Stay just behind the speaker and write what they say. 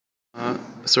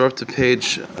So we're up to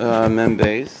page Mem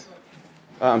Beis.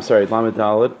 I'm sorry, Lamed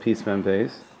Daled, piece Mem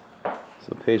Beis.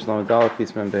 So page Lamed Daled,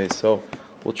 piece Mem Beis. So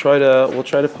we'll try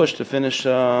to push to finish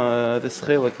this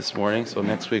chelik this morning. So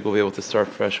next week we'll be able to start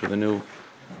fresh with the new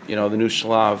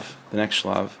shlav, the next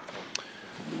shlav.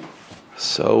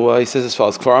 So he says as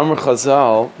follows: Kvar Amar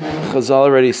Chazal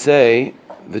already say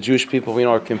the Jewish people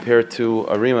are compared to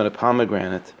a rima, a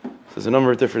pomegranate. So there's a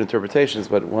number of different interpretations,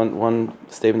 but one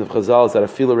statement of Chazal is that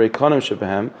afilu reikonim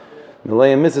shebehem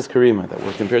milei mitzvahs karima, that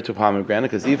we're compared to a pomegranate,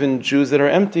 because even Jews that are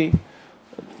empty,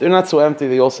 they're not so empty.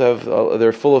 They also have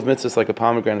they're full of mitzvahs, like a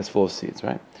pomegranate is full of seeds,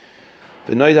 right?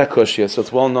 The noida kushya. So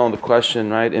it's well known the question,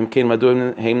 right? Imkein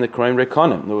maduim heim nekroim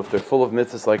reikonim. No, if they're full of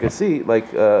mitzvahs, like a seed,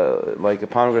 like a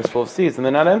pomegranate is full of seeds, and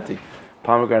they're not empty.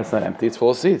 Pomegranate's not empty; it's full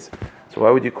of seeds. So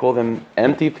why would you call them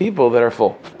empty people that are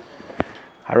full?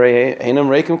 Einam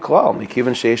reikim klal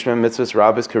mikivan sheishmem mitzvahs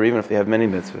rabbis karim, if they have many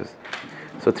mitzvahs.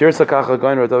 So Tirsa Kacha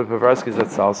Goin Radov Pavarsky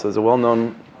Zatzal says a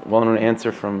well-known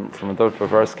answer from Radov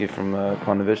Pavarsky from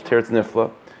Panovich, Teretz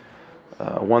Nifla,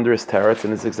 wondrous teretz,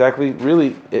 and it's exactly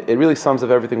it really sums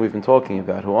up everything we've been talking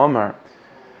about. Hu Amar,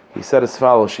 he said as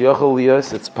follows: Shiachol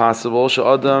liyos, it's possible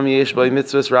she'adam yesh by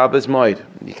mitzvahs rabbis moed.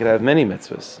 You could have many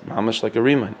mitzvahs, mamash like a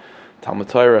riman, Talmud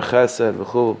Torah, Chesed,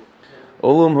 v'chul.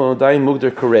 Olam Hodai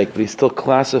Mugdar correct, but he's still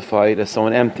classified as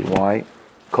someone empty. Why?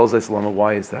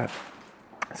 Why is that?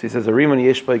 So he says, Ariman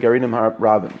Yesh by Garinim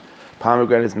Rabim.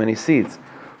 Pomegranate has many seeds.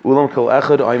 Ulam Kol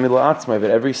Echad Aimil Atzmai, but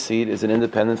every seed is an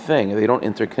independent thing. They don't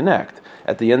interconnect.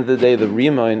 At the end of the day, the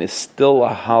Riman is still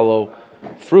a hollow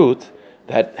fruit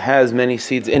that has many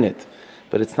seeds in it.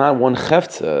 But it's not one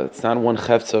chefza. It's not one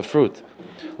chefza of fruit.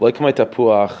 Like my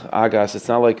tapuach agas, it's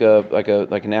not like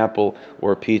an apple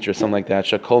or a peach or something like that.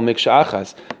 Shakol miksha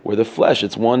achas, where the flesh,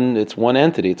 it's one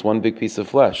entity, it's one big piece of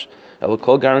flesh.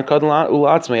 Elokol garan kadal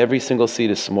ulatzmei, every single seed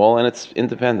is small and it's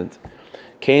independent.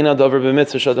 Keina davar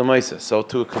b'mitzvah shadamaisa. So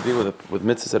too it could be with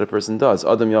mitzvahs that a person does.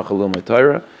 Adam yachal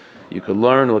l'maytayra, you could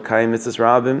learn l'kayim mitzvahs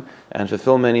rabim and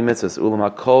fulfill many mitzvahs. Ulam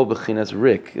hakol b'chinas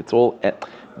rik. It's all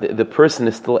the person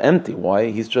is still empty.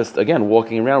 Why? He's just again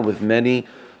walking around with many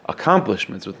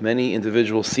accomplishments, with many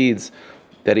individual seeds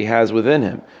that he has within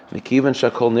him. Because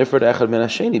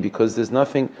there's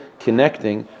nothing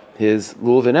connecting his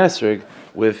lulav and esrog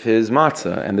with his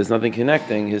matzah, and there's nothing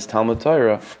connecting his Talmud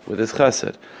Torah with his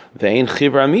chesed. And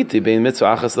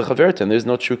there's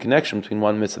no true connection between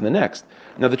one mitzvah and the next.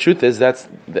 Now the truth is what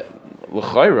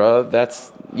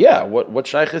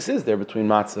shaychus is there between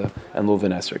matzah and lulav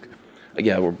and esrog?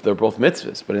 Yeah, they're both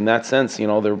mitzvahs, but in that sense,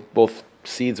 they're both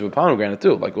seeds of a pomegranate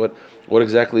too. Like what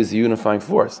exactly is the unifying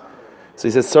force? So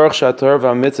he says, but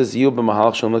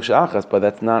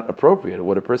that's not appropriate.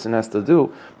 What a person has to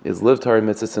do is live Torah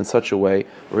mitzvahs in such a way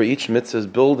where each mitzvah is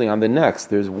building on the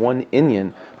next. There's one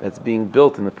inyan that's being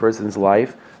built in the person's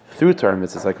life through Torah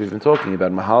mitzvahs, like we've been talking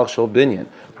about. Mahal shel binyan.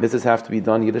 Mitzvahs have to be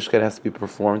done, Yiddishkeit has to be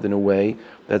performed in a way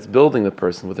that's building the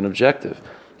person with an objective.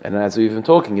 And as we've been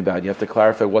talking about, you have to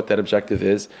clarify what that objective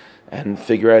is and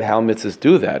figure out how mitzvahs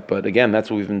do that. But again, that's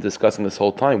what we've been discussing this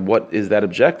whole time. What is that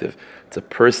objective? It's a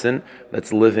person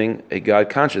that's living a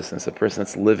God consciousness, a person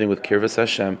that's living with Kirvas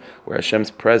Hashem, where Hashem's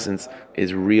presence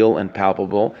is real and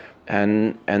palpable,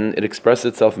 and it expresses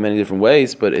itself in many different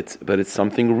ways, but it's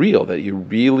something real that you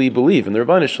really believe in the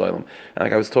Rebbeinu Shalom. And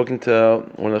like I was talking to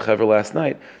one of the Chaver last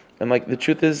night, and like the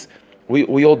truth is,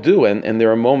 we all do, and there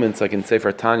are moments, like in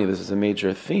Sefer Tanya, this is a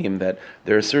major theme, that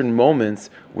there are certain moments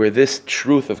where this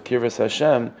truth of Kirvas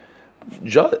Hashem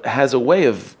has a way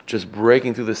of just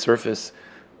breaking through the surface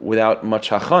without much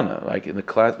hachana. Like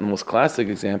the most classic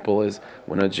example is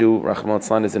when a Jew, Rachmana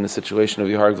litzlan, is in a situation of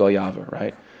Yiharg Val Yavar,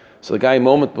 right? So the guy a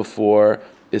moment before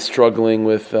is struggling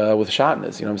with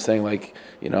shatnez. You know what I'm saying? Like,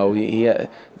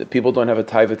 the people don't have a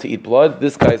taiva to eat blood.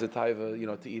 This guy's a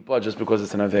taiva, to eat blood just because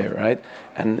it's an aveir, right?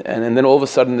 And then all of a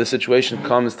sudden the situation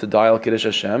comes to dial Kiddush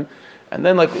Hashem, and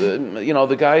then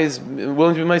the guy is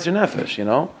willing to be Meiser Nefesh,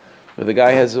 Where the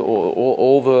guy has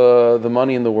all the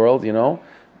money in the world,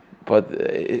 but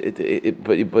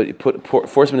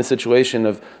force him in a situation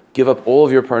of give up all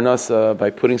of your parnasa by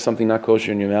putting something not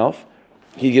kosher in your mouth.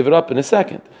 He'd give it up in a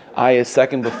second. A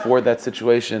second before that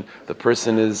situation, the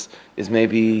person is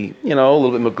maybe, a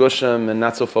little bit megusham and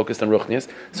not so focused on ruchnias.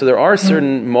 So there are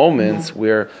certain moments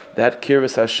where that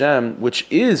kirvas Hashem, which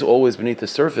is always beneath the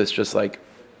surface, just like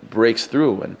breaks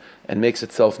through and makes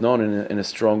itself known in a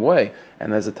strong way.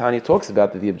 And as the Tanya talks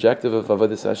about, the objective of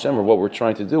Avodas Hashem, or what we're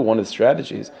trying to do, one of the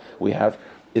strategies we have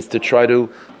is to try to,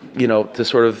 to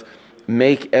sort of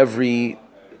make every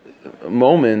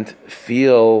moment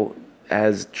feel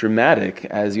as dramatic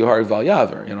as Yohar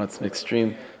Valyavar. It's an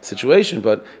extreme situation,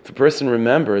 but if a person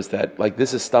remembers that, like,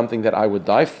 this is something that I would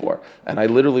die for, and I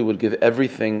literally would give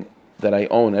everything that I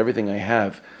own, everything I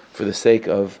have, for the sake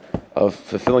of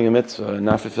fulfilling a mitzvah and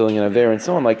not fulfilling an aver and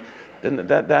so on, like, then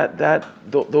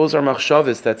those are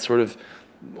machshavas that sort of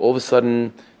all of a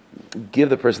sudden give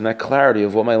the person that clarity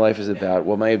of what my life is about,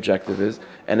 what my objective is,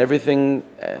 and everything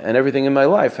in my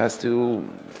life has to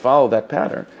follow that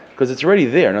pattern because it's already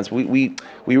there. And we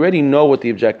already know what the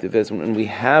objective is, and we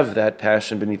have that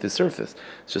passion beneath the surface.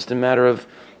 It's just a matter of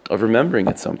remembering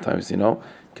it sometimes. You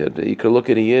could look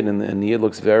at a yid, and the yid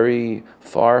looks very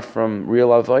far from real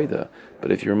avodah.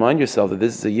 But if you remind yourself that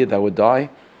this is a yid that would die,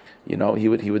 he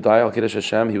would die al kiddush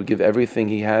Hashem. He would give everything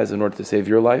he has in order to save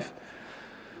your life.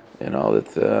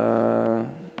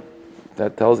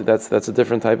 That tells you that's a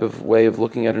different type of way of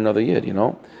looking at another yid.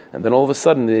 And then all of a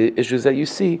sudden the issues that you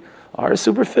see are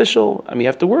superficial. I mean, you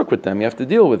have to work with them. You have to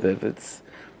deal with it. It's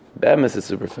badness is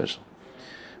superficial.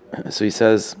 So he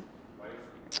says,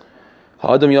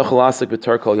 "Ha'adam yochel asik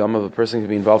b'Torah kol yamav." A person can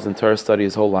be involved in Torah study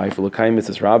his whole life. L'kayim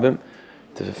mitzvahs rabim,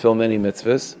 to fulfill many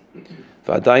mitzvahs.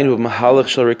 V'adayin hu b'mahalach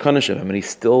shel rikonishem, and he's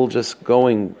still just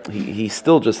going. He's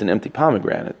still just an empty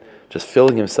pomegranate, just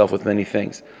filling himself with many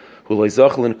things. Hu lo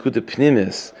yizachel nekuda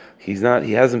pnimis. He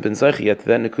hasn't been zayich yet to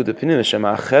that nekuda pnimis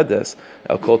shema achedes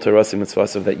el kol tarasim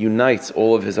mitzvasav that unites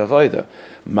all of his avodah.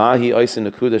 Mahi oisin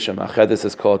nekuda shema achedes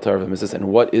es kol Torah mitzvahs. And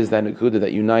what is that nekuda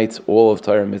that unites all of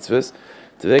Torah mitzvahs?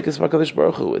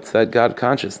 It's that God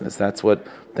consciousness. That's what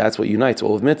unites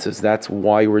all of mitzvahs. That's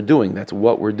why we're doing. That's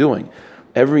what we're doing.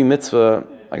 Every mitzvah,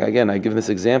 like again, I give this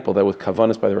example that with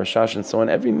kavanas by the Rashash and so on,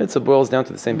 every mitzvah boils down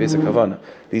to the same basic kavana.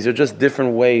 These are just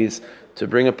different ways to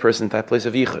bring a person to that place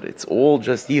of yichud. It's all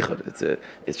just yichud.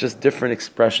 It's just different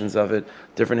expressions of it,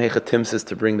 different hechatimsis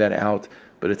to bring that out,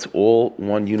 but it's all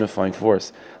one unifying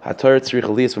force. That's what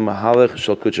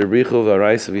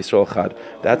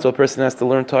a person has to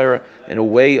learn Torah in a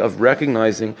way of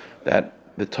recognizing that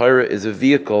the Torah is a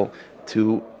vehicle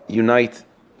to unite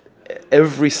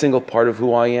every single part of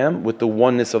who I am with the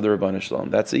oneness of the Rebbeinu Shalom.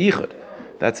 That's a yichud.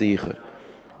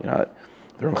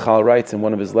 The Ramchal writes in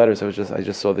one of his letters. I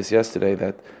just saw this yesterday,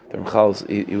 that the Ramchal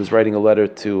he was writing a letter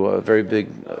to a very big,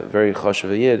 very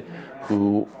chashuv yid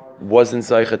who wasn't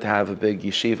zaycha to have a big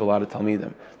yeshiva, a lot of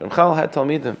talmidim. The Ramchal had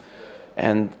talmidim,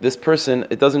 and this person,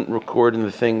 it doesn't record in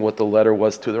the thing what the letter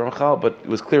was to the Ramchal, but it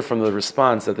was clear from the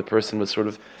response that the person was sort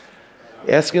of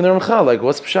asking the Ramchal, like,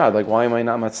 what's pshad? Like, why am I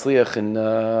not matzliach in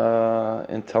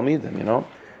talmidim?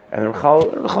 And the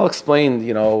Ramchal explained,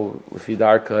 with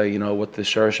Yidarka, what the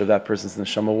shurish of that person's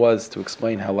neshama was, to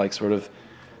explain how, like, sort of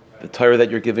the Torah that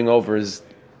you're giving over is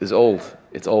old.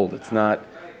 It's old. It's not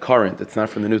current. It's not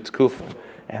from the new Tekufa.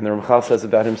 And the Ramchal says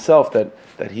about himself that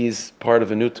he's part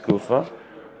of a new Tekufa,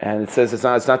 and it says it's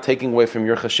not taking away from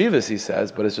your chashivas, he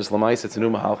says, but it's just lamais, it's a new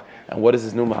mahalach. And what is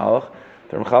his new mahalach?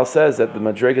 The Ramchal says that the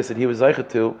madrigas that he was zaycha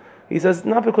to, he says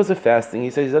not because of fasting. He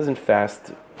says he doesn't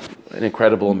fast an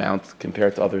incredible amount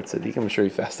compared to other tzaddikim. I'm sure he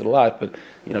fasted a lot, but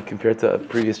compared to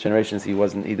previous generations, he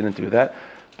didn't do that.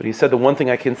 But he said the one thing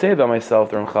I can say about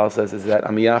myself, the Ramchal says, is that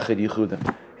I'm yachid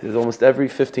yichudim. He says almost every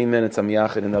 15 minutes I'm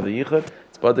yachid another yichud.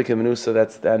 It's badik menusa.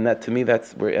 That to me,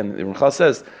 that's where. And the Ramchal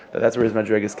says that's where his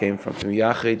madrigas came from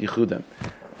yachid yichudim.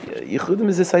 Yichudim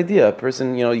is this idea. A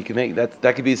person, you can make that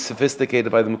could be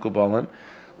sophisticated by the Mekubalim.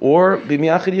 Or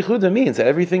b'miachid yichuda means that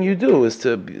everything you do is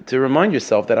to remind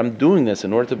yourself that I'm doing this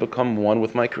in order to become one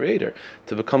with my Creator,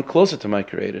 to become closer to my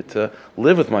Creator, to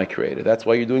live with my Creator. That's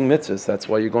why you're doing mitzvahs. That's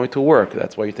why you're going to work.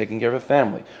 That's why you're taking care of a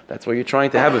family. That's why you're trying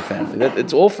to have a family.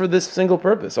 It's all for this single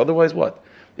purpose. Otherwise, what?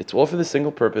 It's all for the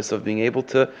single purpose of being able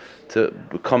to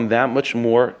become that much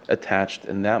more attached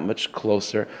and that much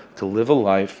closer to live a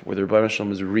life where the Rebbeinu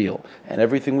Shalom is real. And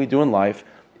everything we do in life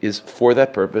is for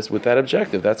that purpose, with that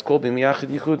objective. That's called b'miyachid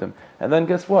yichudim. And then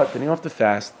guess what? Then you don't have to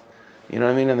fast. And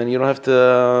then you don't have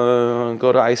to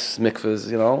go to ice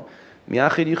mikvahs,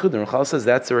 Miyachid yichudim. Ramchal says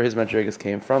that's where his madrigas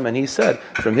came from. And he said,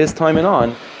 from his time and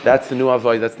on, that's the new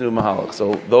avodah, that's the new mahalach.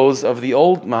 So those of the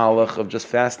old mahalach of just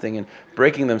fasting and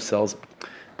breaking themselves,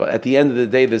 but at the end of the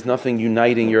day, there's nothing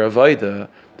uniting your avodah.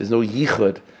 There's no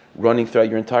yichud running throughout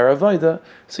your entire avodah.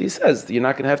 So he says you're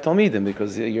not going to have talmidim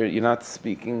because you're not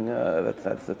speaking.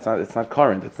 It's not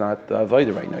current. It's not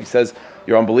avodah right now. He says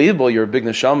you're unbelievable. You're a big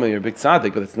neshama. You're a big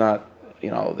tzaddik, but it's not.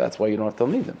 That's why you don't have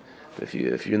talmidim. If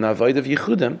you're in avodah of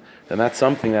yichudim, then that's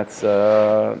something that's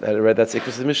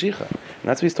ikras Mashiach, and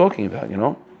that's what he's talking about.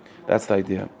 That's the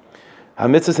idea.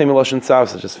 Ha-mitzvahs hemiloshin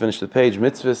tzavs. Just finish the page.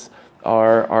 Mitzvahs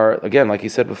are again, like he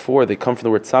said before, they come from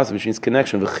the word tzavs, which means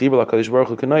connection. V'chibur l'Hakadosh Baruch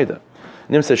Hu k'noida.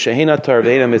 Nim says Shehena Torah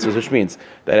Ve'ena Mitzvahs, which means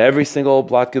that every single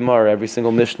Blat Gemara, every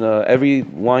single Mishnah, every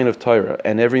line of Torah,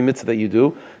 and every mitzvah that you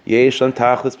do, Yesh Lan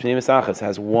Tachlis Pnimis Achas,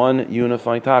 has one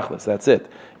unifying Tachlis. That's it.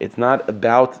 It's not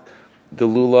about the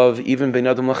lulav, even Ben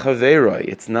Adam L'Chaveroi.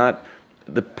 It's not,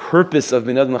 the purpose of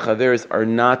Ben Adam L'Chaveros are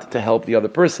not to help the other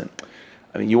person.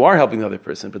 I mean, you are helping the other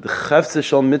person, but the Chefze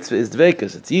Shel Mitzvah is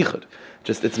Dveikus, it's Yichud.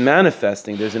 Just, it's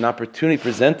manifesting, there's an opportunity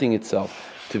presenting itself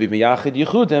to be Miyachid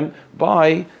Yichudim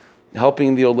by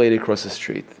helping the old lady across the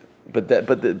street. But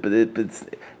it's,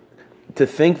 to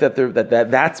think that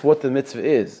that's what the mitzvah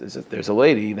is that there's a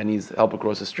lady that needs help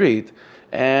across the street,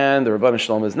 and the Rabban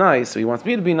Shalom is nice, so he wants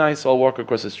me to be nice, so I'll walk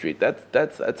across the street. That's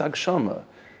Agshama.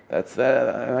 I'm not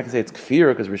going to say it's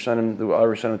kfir because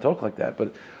Rishonim talk like that,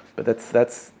 but that's not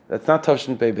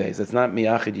Tavshin Pei Beis. That's not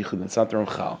Miyachid Yichud. That's not the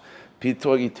Ramchal.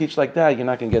 You teach like that, you're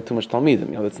not going to get too much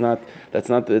Talmidim.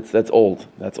 That's old.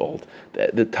 That's old.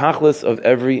 The tachlis of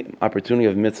every opportunity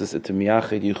of mitzvahs is to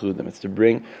Miyachid Yichudim. It's to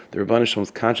bring the Rabban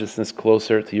Shalom's consciousness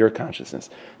closer to your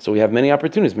consciousness. So we have many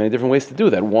opportunities, many different ways to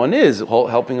do that. One is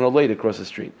helping an old lady across the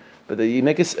street. But you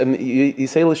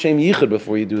say L'Shem Yichud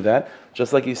before you do that,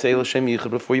 just like you say L'Shem Yichud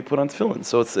before you put on tefillin.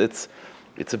 So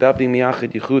it's about being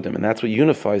Miyachid Yichudim, and that's what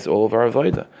unifies all of our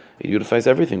avodah. It unifies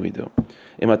everything we do.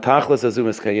 If that's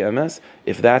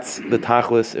the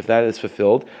tachlis, if that is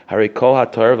fulfilled,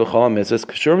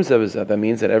 that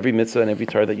means that every mitzvah and every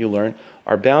Torah that you learn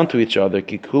are bound to each other.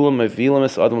 They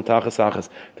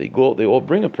all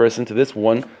bring a person to this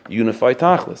one unified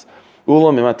tachlis. If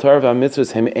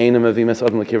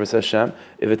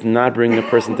it's not bringing a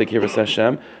person to Kivrus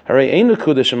Hashem, then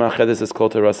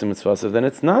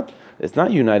it's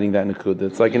not uniting that nekuda.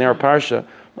 It's like in our parsha.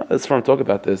 Let's talk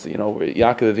about this.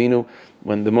 Yaakov Avinu,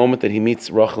 when the moment that he meets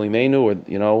Rachel Imenu, or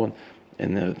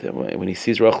when he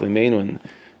sees Rachel Imenu, and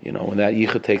when that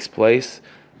yichud takes place,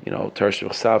 Tarsh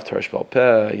V'Chsav, Tarsh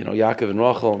V'Alpeh, Yaakov and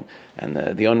Rachel, and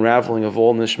the unraveling of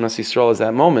all Nishmas Yisrael is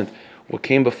that moment. What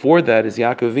came before that is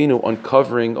Yaakov Avinu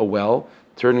uncovering a well,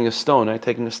 turning a stone,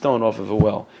 taking a stone off of a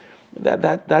well.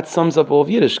 That sums up all of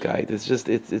Yiddishkeit. It's just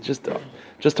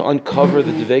to uncover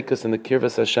the Dveikus and the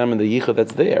Kirvas Hashem and the Yichud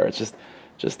that's there. It's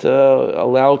just to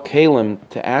allow Kalim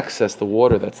to access the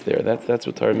water that's there. That's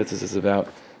what Torah Mitzvahs is about.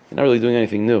 You're not really doing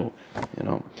anything new.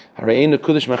 Without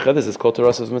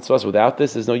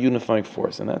this, there's no unifying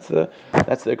force, and that's the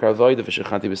Ikar Avodah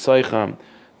v'shechanti b'soicham,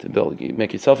 to build,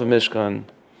 make yourself a mishkan.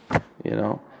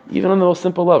 Even on the most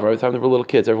simple level. Every time they were little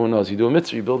kids, everyone knows you do a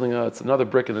mitzvah, you're building it's another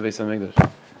brick in the Beis HaMikdash.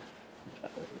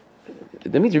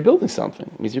 That means you're building something.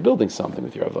 It means you're building something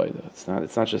with your avodah.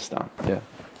 It's not just stam. Yeah.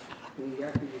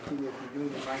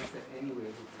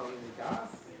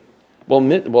 Well,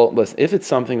 listen. If it's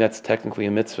something that's technically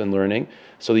a mitzvah in learning,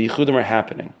 so the yichudim are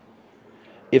happening.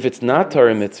 If it's not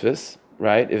Torah mitzvahs,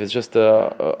 right? If it's just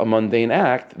a mundane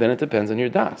act, then it depends on your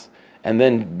das. And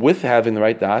then with having the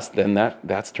right das, then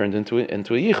that's turned into a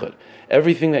yichud.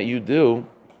 Everything that you do,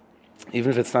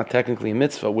 even if it's not technically a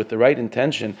mitzvah, with the right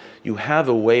intention, you have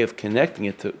a way of connecting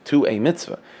it to a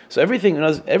mitzvah. So everything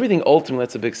ultimately,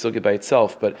 that's a big sugya by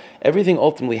itself, but everything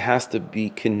ultimately has to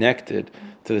be connected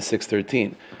to the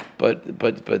 613. But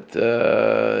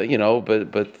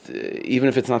even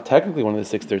if it's not technically one of the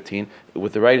 613,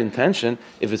 with the right intention,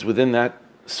 if it's within that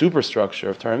superstructure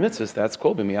of Torah mitzvahs, that's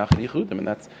called b'miyachid yichudim, and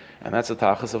that's the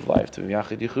tachas of life, to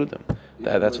b'miyachid yichudim.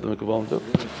 That's what the Mekubalim do.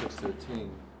 Within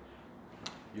 613,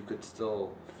 you could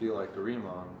still feel like the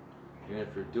Rima, even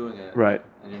if you're doing it, right?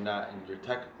 And you're not, and you're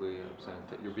technically,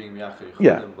 you're being miyachid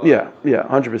yichudim. Yeah,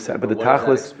 100%. But the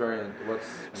tachlis.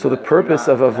 So the purpose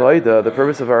of our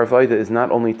avodah is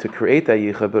not only to create that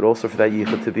yichud, but also for that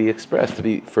yichud to be expressed,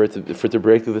 for it to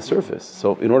break through the surface.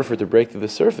 So in order for it to break through the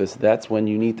surface, that's when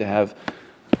you need to have.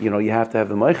 You have to have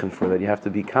the meichin for that. You have to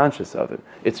be conscious of it.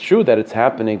 It's true that it's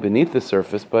happening beneath the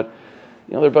surface, but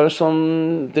the Rebbeinu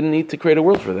Shalom didn't need to create a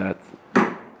world for that.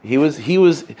 He is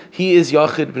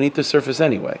yachid beneath the surface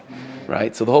anyway,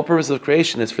 right? So the whole purpose of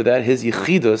creation is for that, his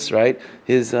yichidus, right?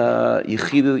 His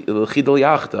yichidul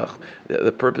yachdach.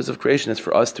 The purpose of creation is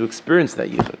for us to experience that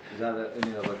yichud. Is that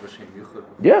like L'Shem Yichud?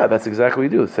 Yeah, that's exactly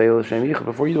what you do. Say L'Shem Yichud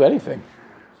before you do anything.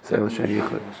 Say L'Shem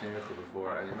Yichud.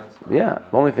 Yeah.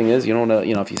 The only thing is, you don't want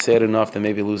to. If you say it enough, then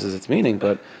maybe it loses its meaning.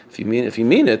 But if you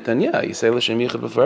mean it, then yeah, you say L'Shem Yichud before.